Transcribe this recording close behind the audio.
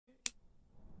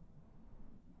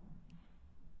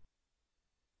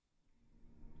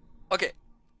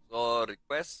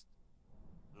request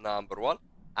number 1.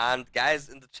 And guys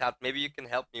in the chat, maybe you can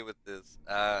help me with this.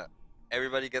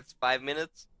 Everybody gets 5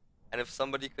 minutes, and if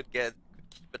somebody could keep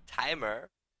a timer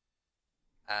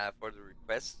for the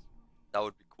request, that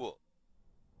would be cool.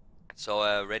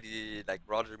 So ready, like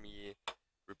Roger me,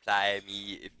 reply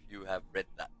me if you have read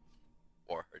that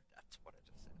or heard that, what I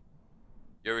just said.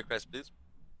 Your request, please.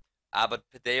 But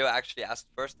Pedeo actually asked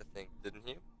first, I think, didn't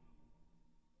he?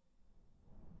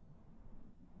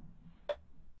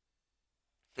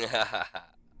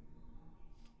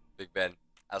 Big Ben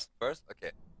asked first?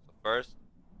 Okay, so first,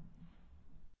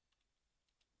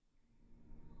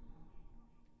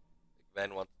 Big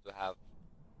Ben wanted to have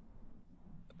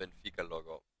a Benfica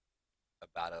logo, a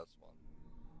badass one.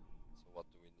 So what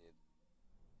do we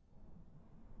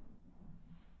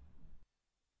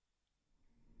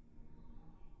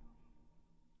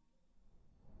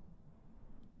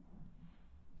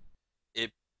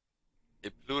need? E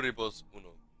pluribus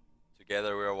unum.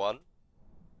 Together we are one. Is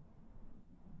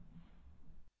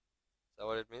that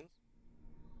what it means?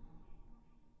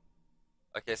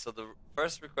 Okay, so the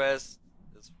first request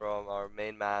is from our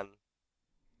main man,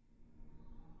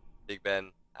 Big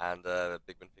Ben, and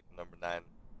Big Benfica number 9.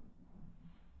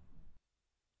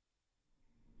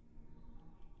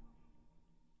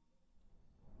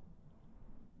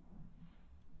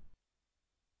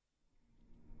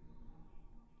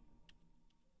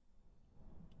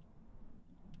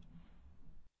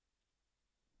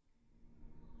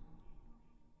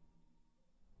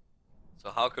 So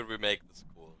how could we make this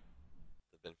cool?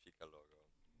 The Benfica logo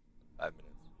in 5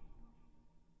 minutes.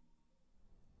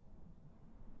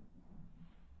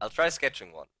 I'll try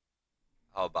sketching one.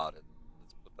 How about it?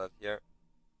 Let's put that here.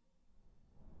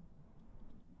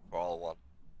 For all one.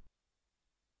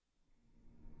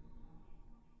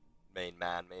 Main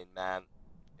man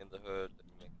in the hood. Let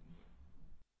me make a new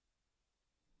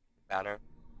banner.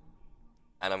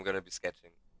 And I'm gonna be sketching.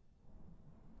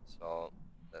 So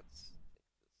let's take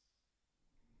this.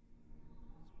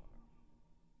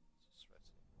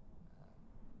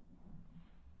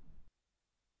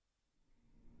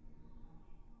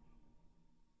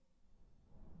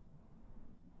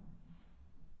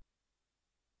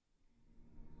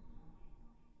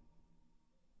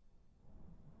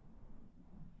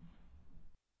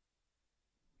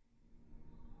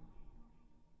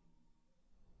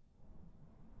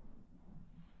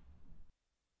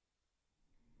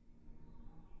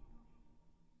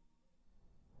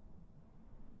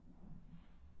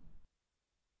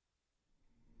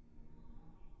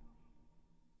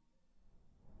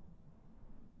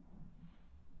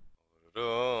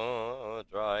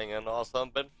 Drawing an awesome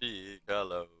Benfica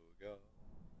logo.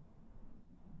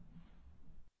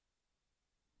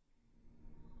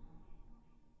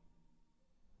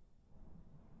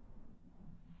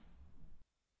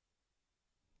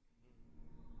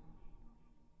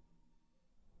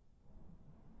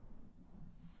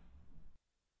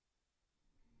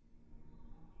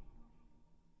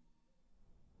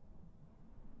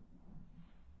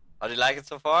 How do you like it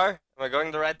so far? Am I going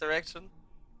in the right direction?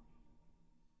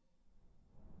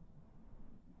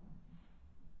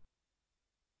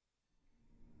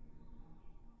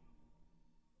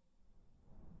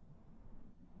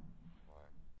 More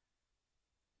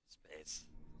space.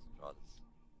 Let's draw this.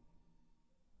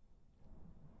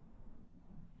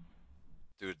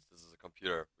 Dude, this is a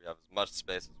computer. We have as much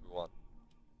space as we want.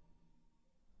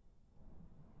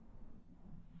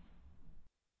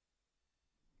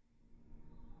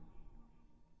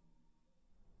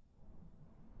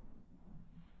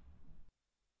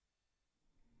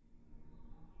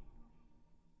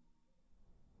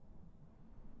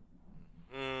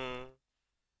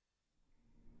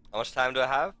 How much time do I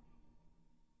have?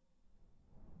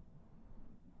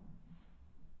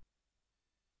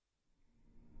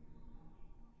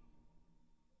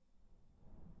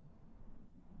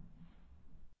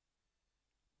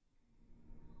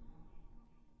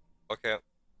 Okay.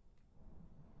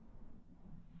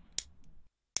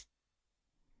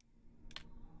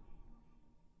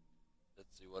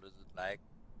 Let's see, what is it like?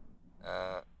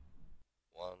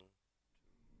 1, 2.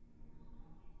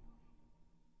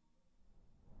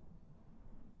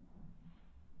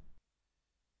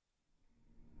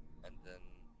 And then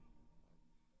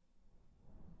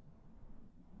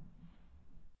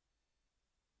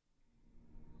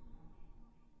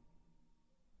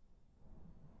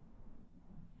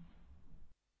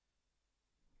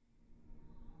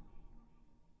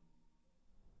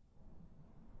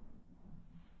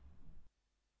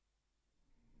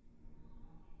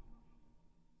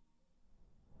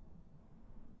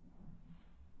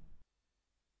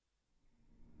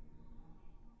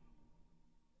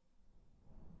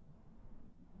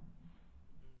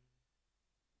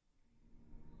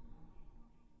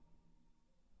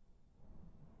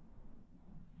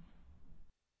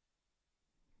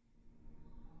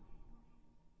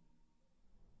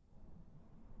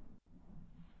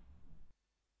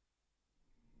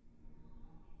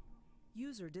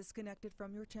User disconnected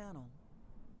from your channel.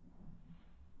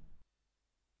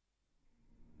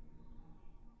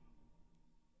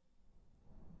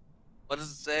 What does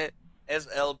it say?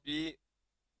 SLB. The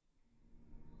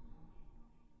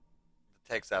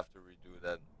text have to redo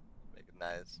that. Make it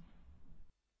nice.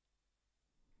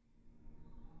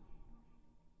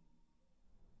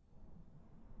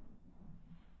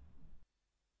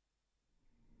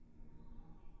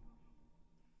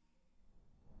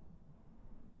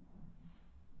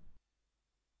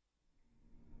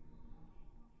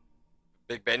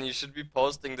 Big Ben, you should be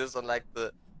posting this on like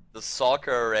the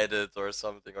soccer Reddit or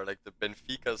something, or like the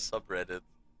Benfica subreddit.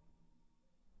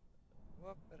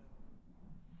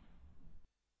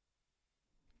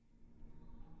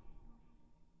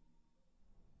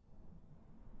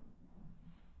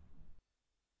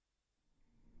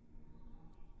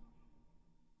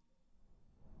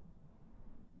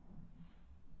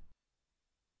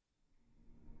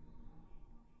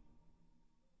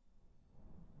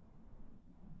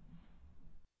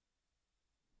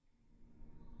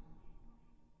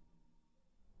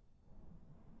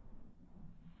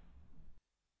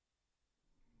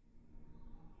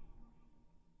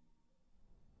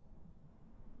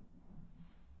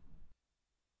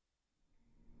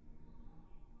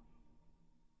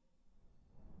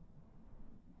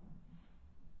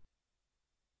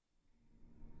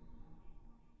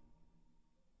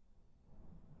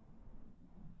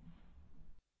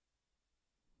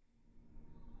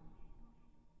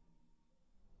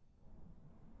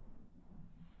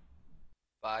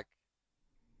 Fuck.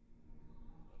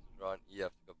 Draw an E, have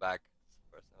to go back.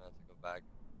 First time I have to go back.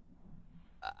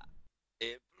 Ah,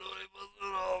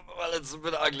 well, it's a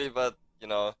bit ugly, but you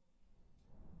know,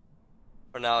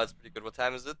 for now it's pretty good. What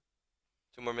time is it?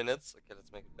 2 more minutes? Okay,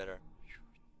 let's make it better.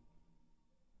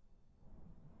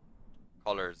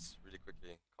 Colors, really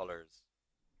quickly. Colors.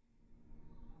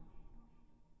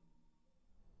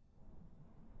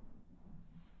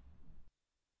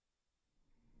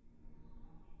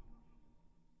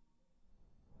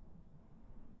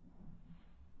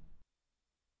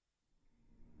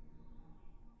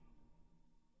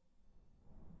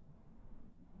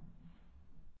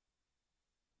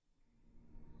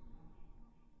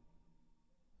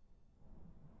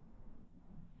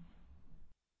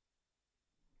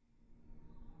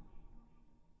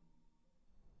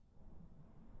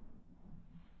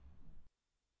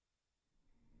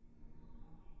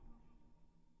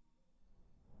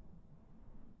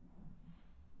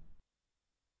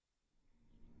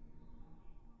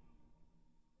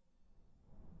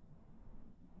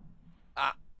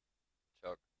 Ah,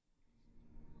 choke.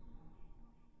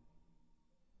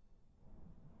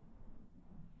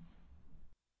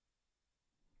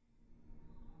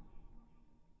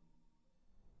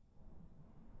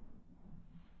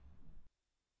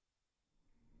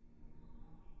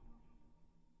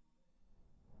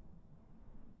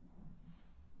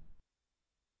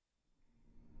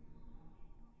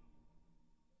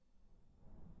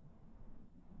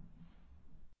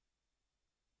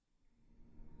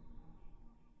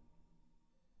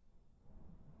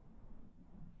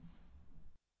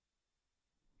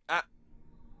 Ah.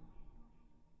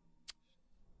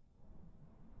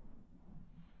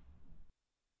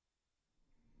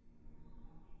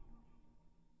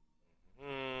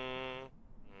 Hmm.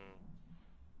 Hmm.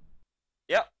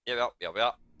 Yeah, yeah, yeah, yeah,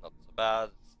 yeah. Not so bad.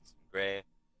 It's some gray.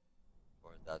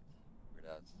 Or that weird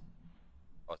ass.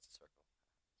 Oh, it's a circle.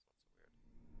 It's not so weird.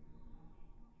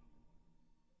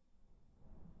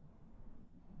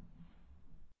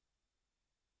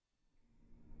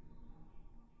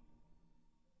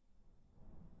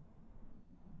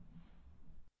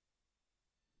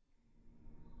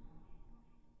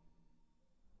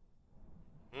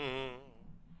 Hmm.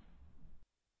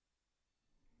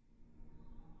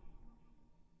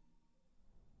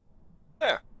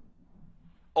 There.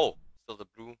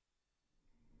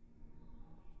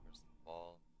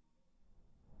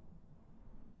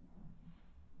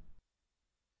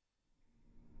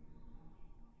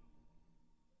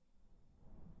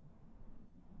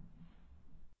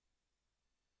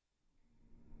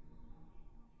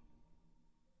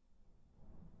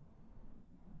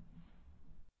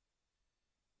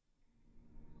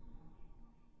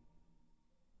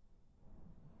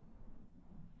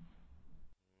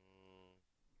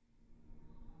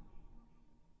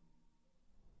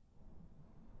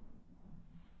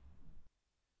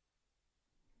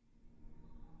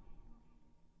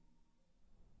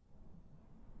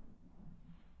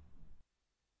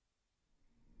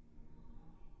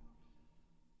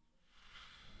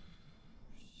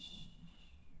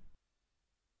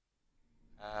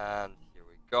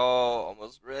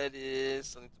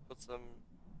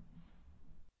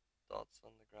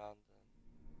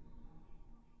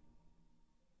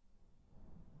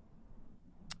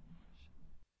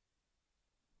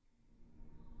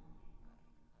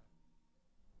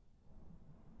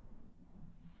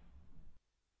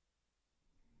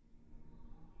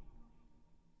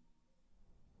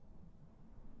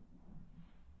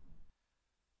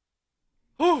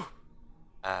 Whew.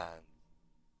 And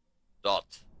dot.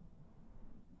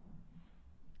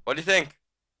 What do you think?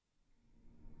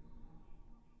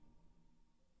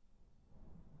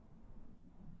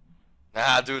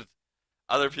 Nah, dude.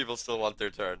 Other people still want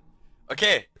their turn.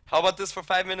 Okay, how about this for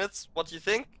 5 minutes? What do you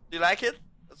think? Do you like it?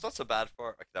 It's not so bad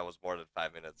for... Okay, that was more than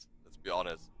 5 minutes, let's be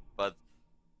honest. But